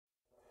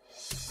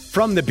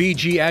From the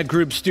BG Ad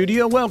Group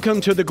studio, welcome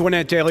to the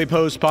Gwinnett Daily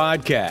Post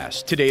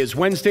podcast. Today is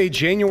Wednesday,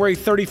 January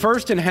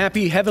 31st, and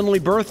happy heavenly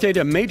birthday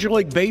to Major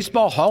League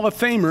Baseball Hall of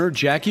Famer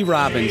Jackie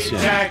Robinson.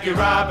 Hey, Jackie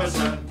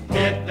Robinson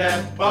hit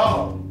that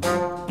ball.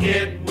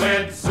 It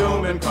went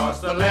zooming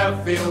across the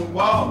left field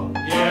wall.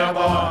 Yeah,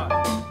 boy.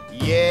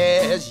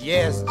 Yes,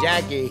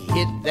 Jackie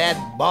hit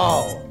that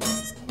ball.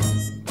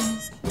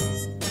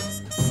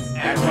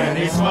 And when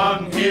he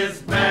swung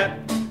his bat,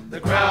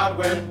 the crowd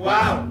went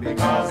wild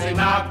because he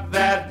knocked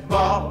that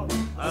ball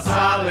a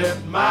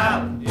solid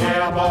mile.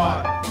 Yeah,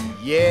 boy.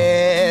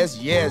 Yes,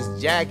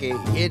 Jackie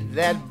hit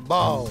that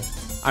ball.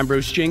 I'm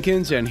Bruce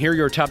Jenkins, and here are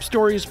your top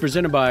stories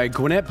presented by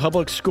Gwinnett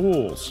Public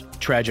Schools.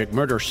 Tragic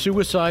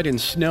murder-suicide in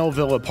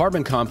Snellville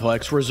apartment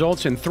complex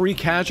results in 3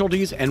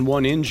 casualties and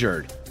 1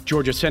 injured.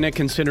 Georgia Senate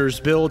considers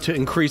bill to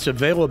increase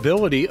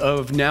availability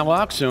of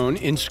naloxone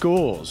in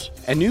schools.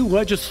 And new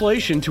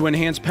legislation to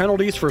enhance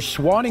penalties for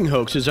swatting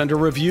hoaxes under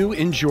review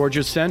in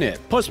Georgia Senate.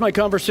 Plus my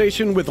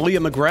conversation with Leah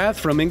McGrath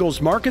from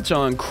Ingalls Markets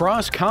on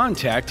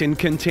cross-contact and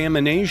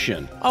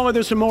contamination. All of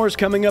this and more is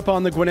coming up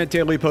on the Gwinnett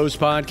Daily Post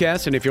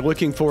podcast. And if you're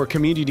looking for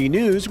community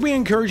news, we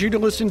encourage you to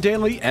listen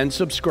daily and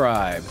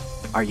subscribe.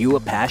 Are you a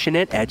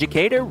passionate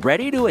educator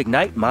ready to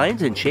ignite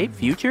minds and shape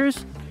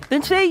futures?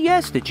 Then say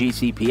yes to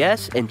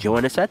GCPS and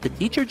join us at the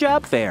Teacher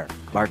Job Fair.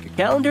 Mark your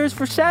calendars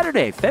for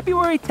Saturday,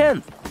 February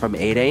 10th from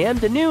 8 a.m.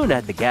 to noon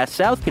at the Gas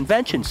South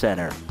Convention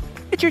Center.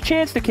 It's your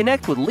chance to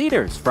connect with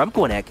leaders from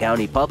Gwinnett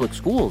County Public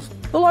Schools,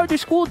 the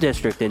largest school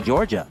district in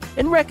Georgia,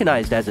 and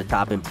recognized as a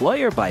top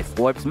employer by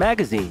Forbes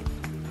magazine.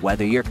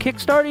 Whether you're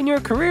kickstarting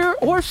your career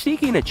or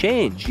seeking a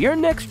change, your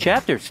next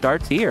chapter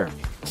starts here.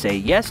 Say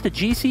yes to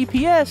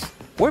GCPS,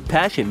 where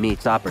passion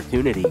meets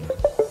opportunity.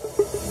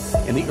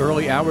 In the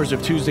early hours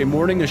of Tuesday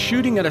morning, a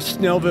shooting at a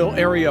Snellville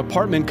area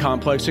apartment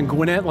complex in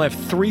Gwinnett left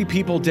 3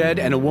 people dead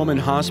and a woman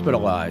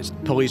hospitalized.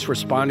 Police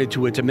responded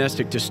to a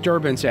domestic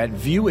disturbance at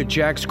View at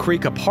Jacks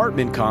Creek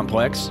apartment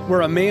complex,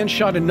 where a man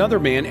shot another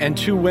man and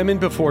 2 women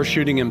before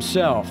shooting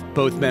himself.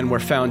 Both men were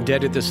found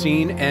dead at the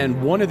scene,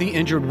 and one of the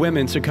injured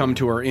women succumbed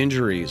to her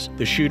injuries.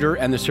 The shooter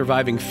and the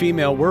surviving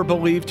female were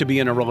believed to be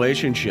in a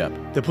relationship.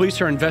 The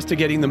police are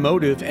investigating the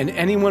motive, and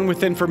anyone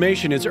with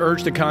information is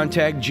urged to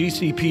contact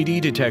GCPD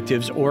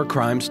detectives or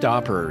Crime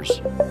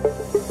Stoppers.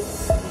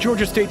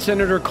 Georgia State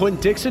Senator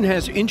Clint Dixon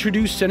has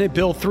introduced Senate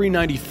Bill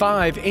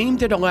 395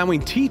 aimed at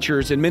allowing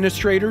teachers,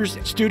 administrators,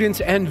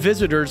 students, and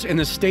visitors in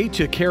the state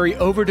to carry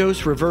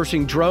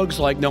overdose-reversing drugs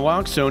like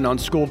naloxone on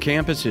school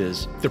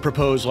campuses. The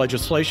proposed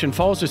legislation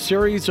follows a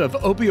series of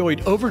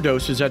opioid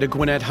overdoses at a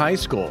Gwinnett high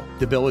school.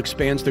 The bill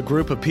expands the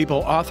group of people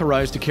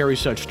authorized to carry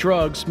such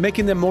drugs,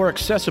 making them more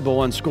accessible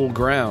on school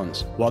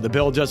grounds. While the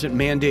bill doesn't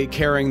mandate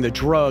carrying the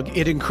drug,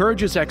 it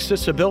encourages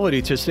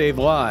accessibility to save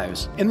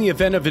lives. In the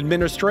event of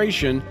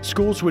administration,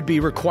 schools would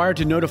be required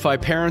to notify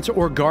parents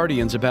or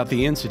guardians about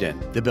the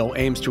incident. The bill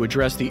aims to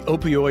address the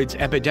opioids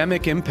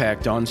epidemic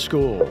impact on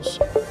schools.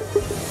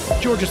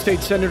 Georgia State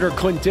Senator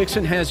Clint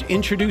Dixon has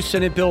introduced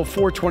Senate Bill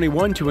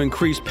 421 to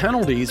increase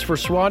penalties for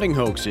swatting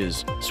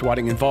hoaxes.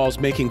 Swatting involves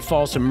making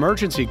false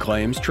emergency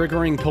claims,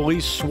 triggering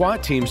police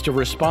SWAT teams to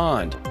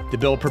respond. The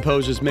bill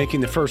proposes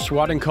making the first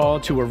swatting call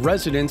to a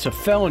residence a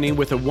felony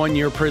with a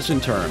 1-year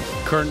prison term.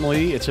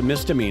 Currently, it's a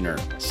misdemeanor.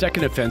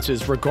 Second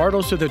offenses,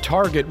 regardless of the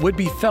target, would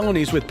be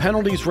felonies with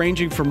penalties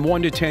ranging from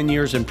 1 to 10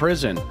 years in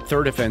prison.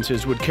 Third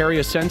offenses would carry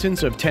a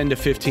sentence of 10 to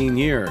 15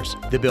 years.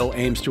 The bill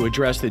aims to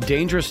address the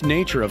dangerous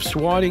nature of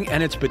swatting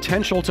and its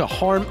potential to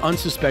harm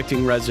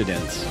unsuspecting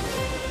residents.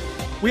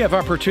 We have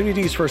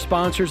opportunities for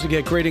sponsors to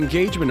get great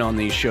engagement on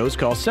these shows.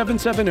 Call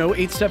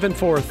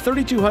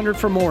 770-874-3200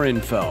 for more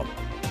info.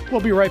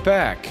 We'll be right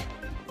back.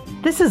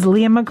 This is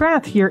Leah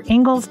McGrath, your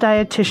Ingalls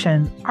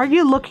dietitian. Are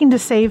you looking to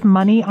save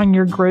money on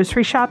your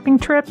grocery shopping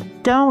trip?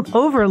 Don't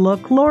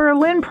overlook Laura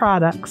Lynn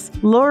products.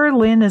 Laura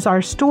Lynn is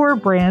our store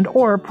brand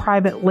or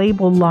private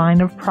label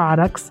line of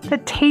products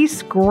that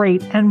taste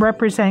great and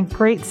represent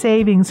great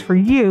savings for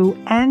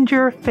you and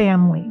your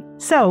family.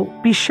 So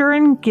be sure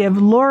and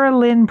give Laura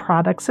Lynn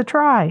products a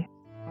try.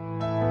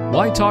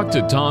 Why talk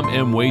to Tom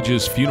M.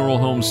 Wages Funeral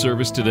Home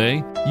Service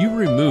today? You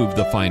remove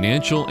the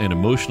financial and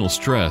emotional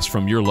stress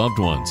from your loved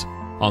ones.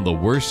 On the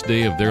worst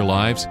day of their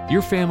lives,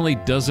 your family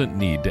doesn't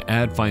need to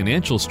add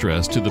financial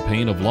stress to the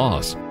pain of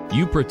loss.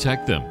 You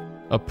protect them.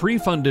 A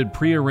pre-funded,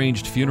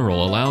 pre-arranged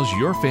funeral allows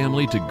your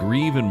family to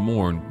grieve and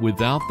mourn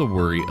without the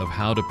worry of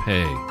how to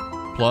pay.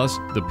 Plus,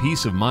 the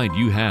peace of mind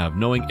you have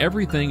knowing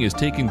everything is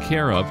taken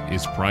care of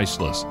is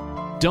priceless.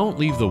 Don't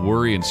leave the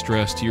worry and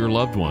stress to your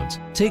loved ones.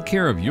 Take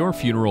care of your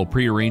funeral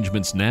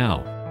pre-arrangements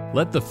now.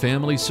 Let the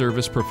family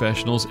service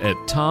professionals at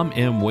Tom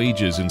M.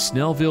 Wages in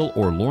Snellville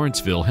or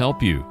Lawrenceville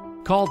help you.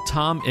 Call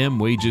Tom M.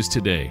 Wages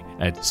today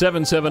at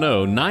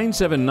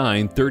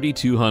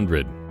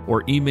 770-979-3200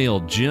 or email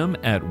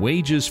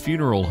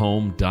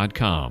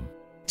jim@wagesfuneralhome.com.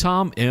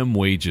 Tom M.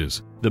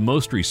 Wages, the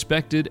most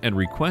respected and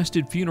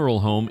requested funeral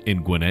home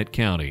in Gwinnett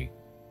County.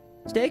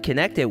 Stay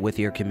connected with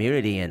your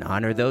community and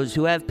honor those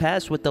who have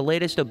passed with the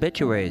latest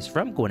obituaries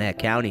from Gwinnett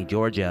County,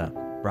 Georgia.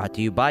 Brought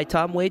to you by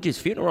Tom Wages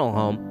Funeral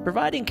Home,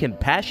 providing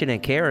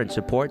compassionate care and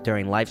support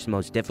during life's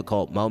most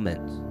difficult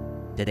moments.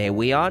 Today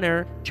we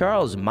honor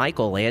Charles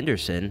Michael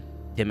Anderson,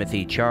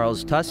 Timothy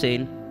Charles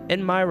Tussing,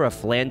 and Myra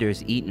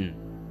Flanders Eaton.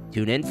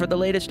 Tune in for the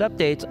latest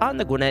updates on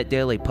the Gwinnett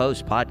Daily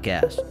Post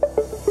podcast.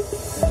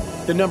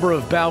 The number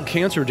of bowel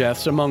cancer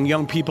deaths among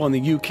young people in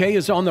the UK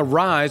is on the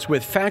rise,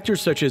 with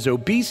factors such as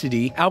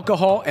obesity,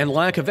 alcohol, and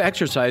lack of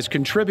exercise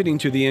contributing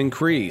to the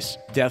increase.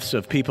 Deaths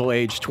of people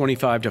aged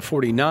 25 to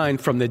 49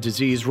 from the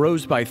disease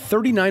rose by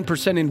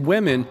 39% in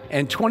women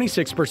and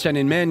 26%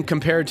 in men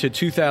compared to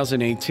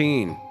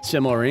 2018.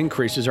 Similar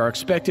increases are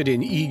expected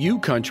in EU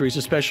countries,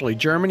 especially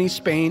Germany,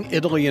 Spain,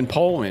 Italy, and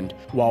Poland.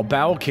 While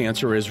bowel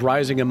cancer is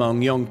rising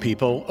among young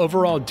people,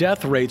 overall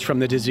death rates from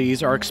the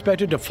disease are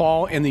expected to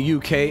fall in the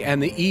UK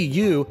and the EU,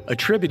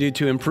 attributed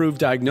to improved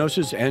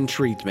diagnosis and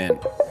treatment.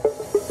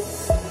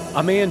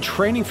 A man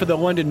training for the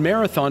London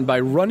Marathon by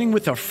running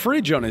with a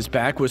fridge on his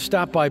back was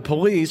stopped by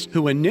police,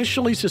 who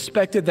initially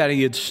suspected that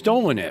he had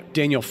stolen it.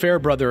 Daniel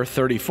Fairbrother,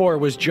 34,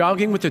 was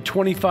jogging with a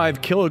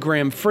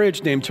 25-kilogram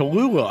fridge named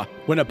Tallulah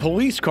when a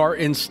police car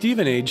in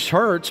Stevenage,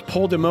 Herts,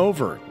 pulled him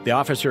over. The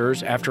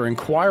officers, after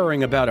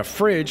inquiring about a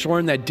fridge,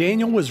 learned that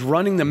Daniel was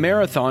running the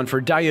marathon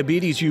for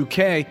Diabetes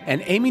UK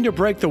and aiming to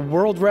break the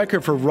world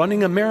record for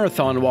running a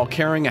marathon while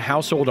carrying a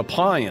household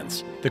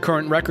appliance. The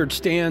current record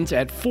stands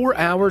at 4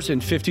 hours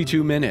and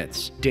 52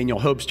 minutes. Daniel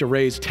hopes to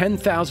raise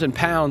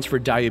 £10,000 for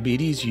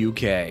Diabetes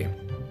UK.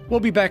 We'll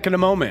be back in a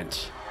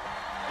moment.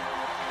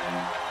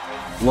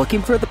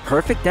 Looking for the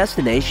perfect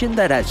destination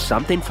that has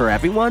something for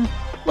everyone?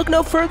 Look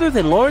no further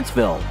than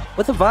Lawrenceville.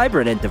 With a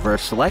vibrant and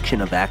diverse selection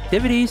of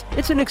activities,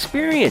 it's an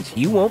experience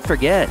you won't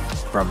forget.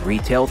 From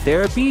retail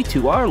therapy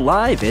to our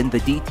live in the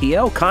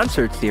DTL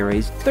concert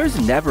series, there's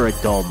never a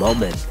dull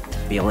moment.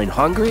 Feeling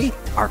hungry?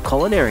 Our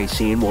culinary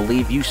scene will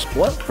leave you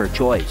spoilt for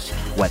choice.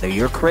 Whether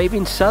you're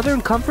craving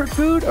southern comfort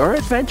food or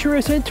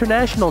adventurous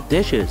international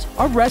dishes,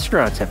 our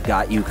restaurants have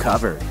got you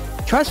covered.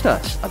 Trust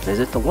us, a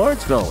visit to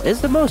Lawrenceville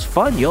is the most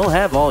fun you'll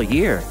have all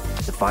year.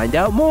 To find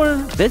out more,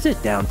 visit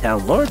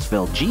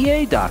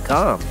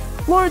downtownlawrencevillega.com.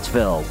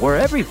 Lawrenceville, where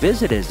every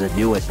visit is a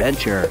new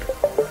adventure.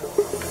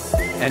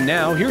 And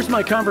now, here's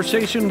my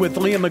conversation with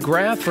Leah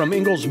McGrath from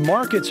Ingalls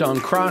Markets on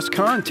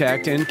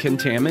cross-contact and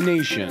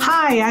contamination.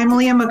 Hi, I'm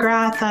Leah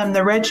McGrath. I'm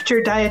the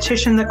registered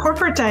dietitian, the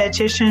corporate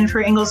dietitian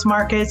for Ingalls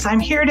Markets. I'm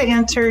here to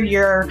answer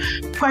your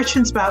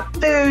questions about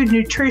food,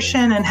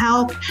 nutrition, and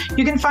health.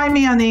 You can find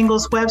me on the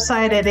Ingalls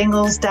website at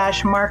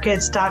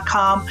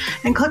ingalls-markets.com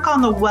and click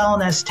on the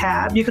Wellness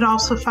tab. You can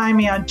also find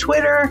me on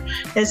Twitter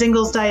as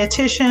Ingalls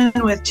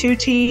Dietitian with 2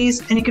 T's,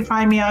 and you can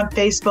find me on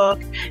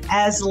Facebook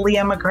as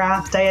Leah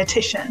McGrath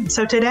Dietitian.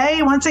 So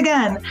today, once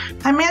again,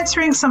 I'm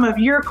answering some of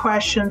your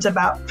questions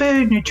about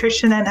food,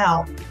 nutrition, and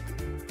health.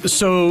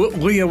 So,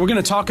 Leah, we're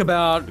going to talk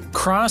about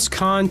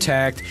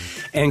cross-contact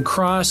and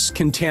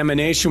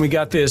cross-contamination. We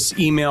got this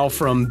email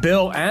from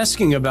Bill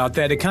asking about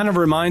that. It kind of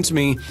reminds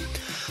me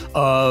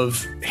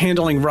of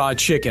handling raw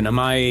chicken. Am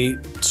I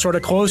sort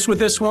of close with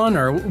this one,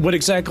 or what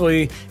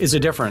exactly is the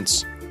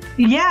difference?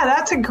 Yeah,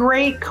 that's a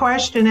great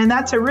question, and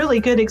that's a really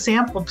good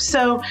example.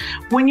 So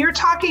when you're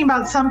talking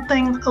about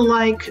something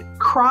like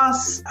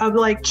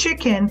like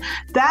chicken,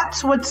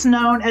 that's what's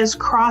known as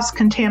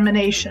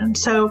cross-contamination.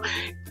 So,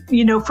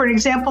 you know, for an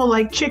example,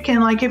 like chicken,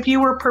 like if you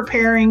were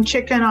preparing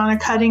chicken on a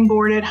cutting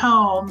board at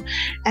home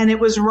and it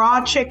was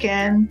raw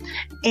chicken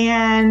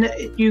and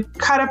you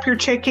cut up your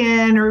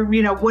chicken or,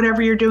 you know,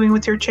 whatever you're doing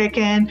with your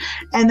chicken,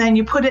 and then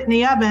you put it in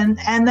the oven,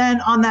 and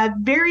then on that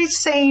very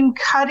same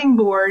cutting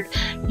board,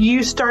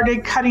 you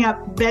started cutting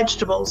up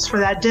vegetables for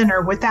that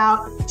dinner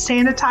without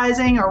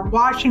sanitizing or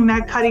washing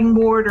that cutting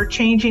board or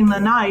changing the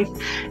knife.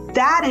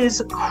 That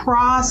is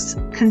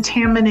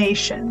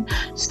cross-contamination.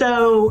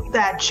 So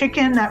that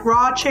chicken, that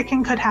raw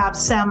chicken could have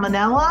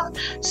salmonella.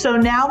 So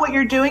now what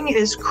you're doing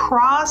is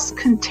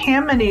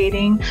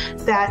cross-contaminating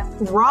that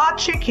raw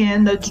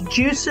chicken, the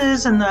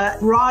juices and the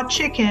raw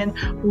chicken,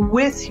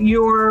 with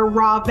your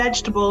raw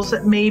vegetables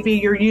that maybe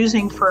you're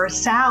using for a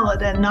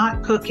salad and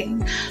not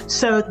cooking.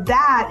 So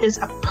that is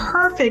a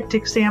perfect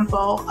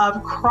example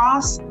of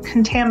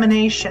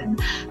cross-contamination.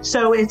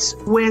 So it's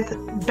with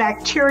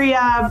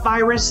bacteria,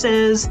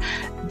 viruses,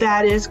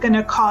 that is going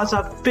to cause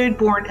a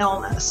foodborne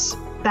illness.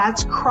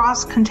 That's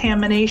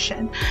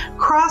cross-contamination.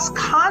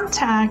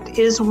 Cross-contact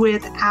is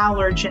with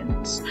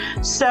allergens.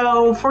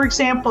 So, for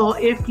example,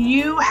 if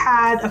you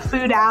had a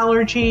food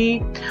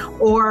allergy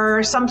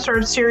or some sort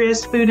of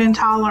serious food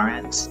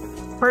intolerance,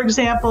 for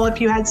example, if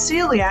you had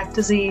celiac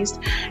disease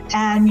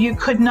and you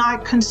could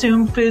not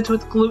consume foods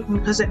with gluten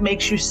because it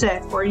makes you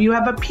sick, or you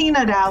have a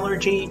peanut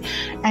allergy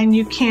and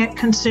you can't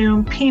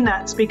consume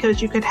peanuts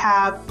because you could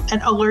have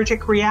an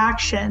allergic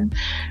reaction.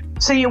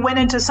 So you went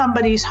into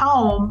somebody's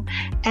home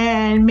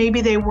and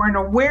maybe they weren't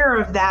aware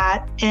of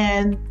that,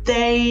 and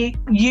they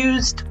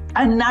used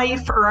a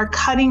knife or a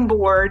cutting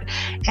board,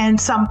 and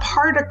some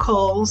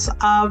particles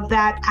of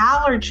that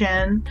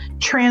allergen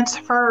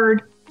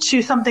transferred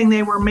to something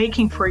they were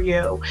making for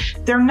you.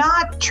 They're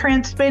not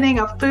transmitting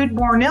a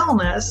foodborne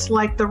illness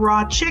like the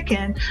raw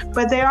chicken,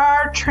 but they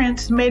are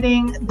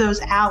transmitting those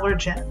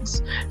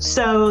allergens.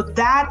 So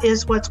that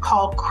is what's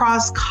called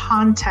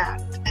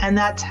cross-contact, and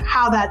that's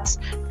how that's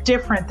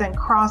different than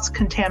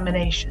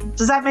cross-contamination.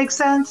 Does that make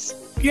sense?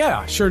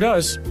 Yeah, sure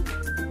does.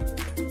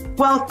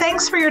 Well,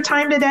 thanks for your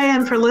time today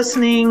and for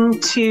listening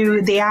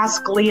to the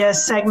Ask Leah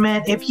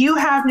segment. If you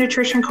have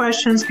nutrition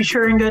questions, be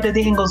sure and go to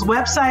the Ingalls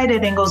website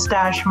at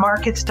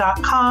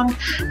ingalls-markets.com.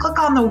 Click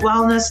on the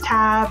Wellness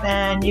tab,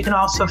 and you can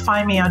also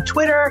find me on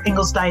Twitter,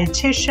 Ingalls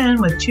Dietitian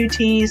with 2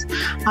 T's,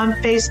 on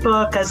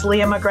Facebook as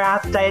Leah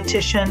McGrath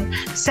Dietitian.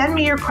 Send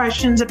me your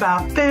questions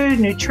about food,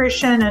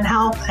 nutrition, and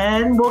health,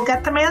 and we'll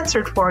get them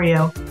answered for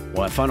you.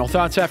 We'll have final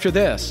thoughts after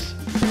this.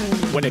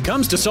 When it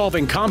comes to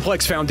solving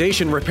complex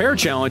foundation repair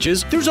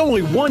challenges, there's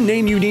only one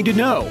name you need to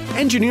know: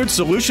 Engineered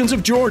Solutions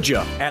of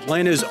Georgia,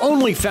 Atlanta's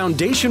only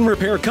foundation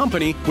repair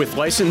company with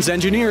licensed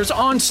engineers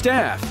on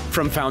staff.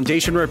 From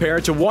foundation repair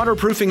to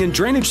waterproofing and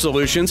drainage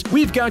solutions,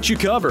 we've got you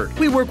covered.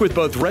 We work with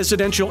both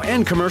residential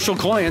and commercial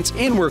clients,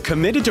 and we're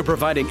committed to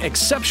providing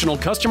exceptional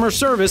customer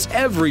service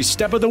every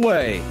step of the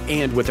way.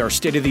 And with our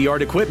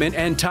state-of-the-art equipment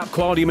and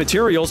top-quality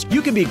materials,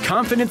 you can be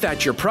confident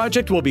that your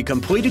project will be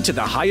completed to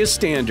the highest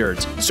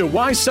standards. So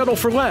why settle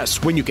for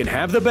less when you can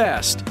have the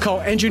best?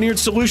 Call Engineered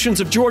Solutions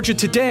of Georgia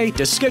today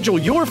to schedule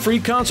your free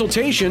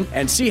consultation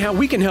and see how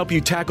we can help you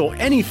tackle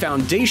any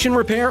foundation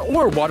repair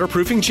or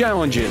waterproofing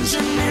challenges.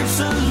 Engineered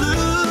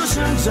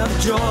Solutions of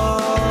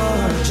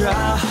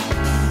Georgia.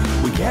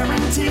 We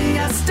guarantee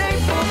a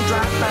stable,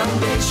 dry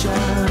foundation.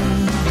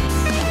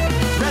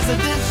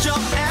 Residential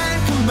and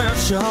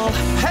commercial.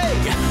 Hey,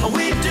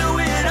 we do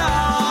it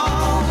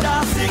all.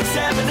 Dial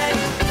 678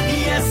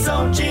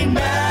 ESOG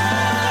now.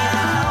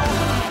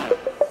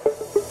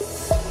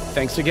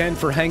 Thanks again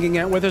for hanging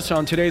out with us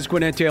on today's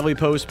Gwinnett Daily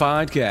Post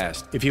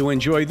podcast. If you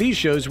enjoy these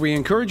shows, we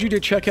encourage you to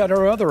check out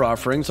our other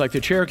offerings like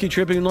the Cherokee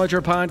Tribune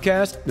Ledger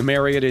podcast, the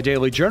Marietta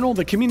Daily Journal,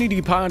 the Community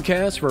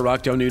Podcast for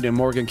Rockdale, Newton, and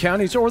Morgan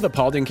counties, or the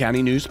Paulding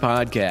County News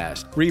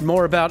podcast. Read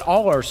more about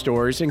all our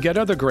stories and get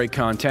other great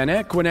content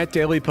at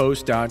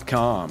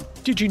GwinnettDailyPost.com.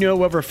 Did you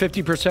know over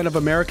 50% of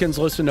Americans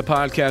listen to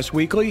podcasts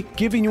weekly?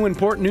 Giving you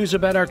important news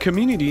about our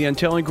community and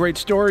telling great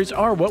stories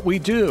are what we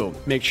do.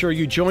 Make sure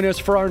you join us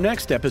for our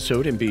next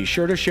episode, and be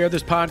sure to share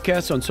this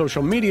podcast on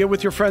social media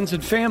with your friends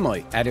and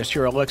family. Add us to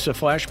your Alexa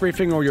Flash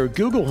Briefing or your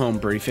Google Home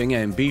Briefing,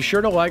 and be sure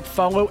to like,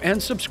 follow,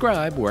 and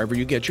subscribe wherever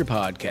you get your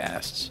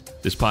podcasts.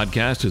 This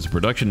podcast is a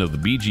production of the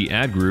BG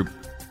Ad Group,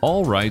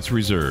 all rights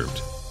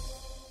reserved.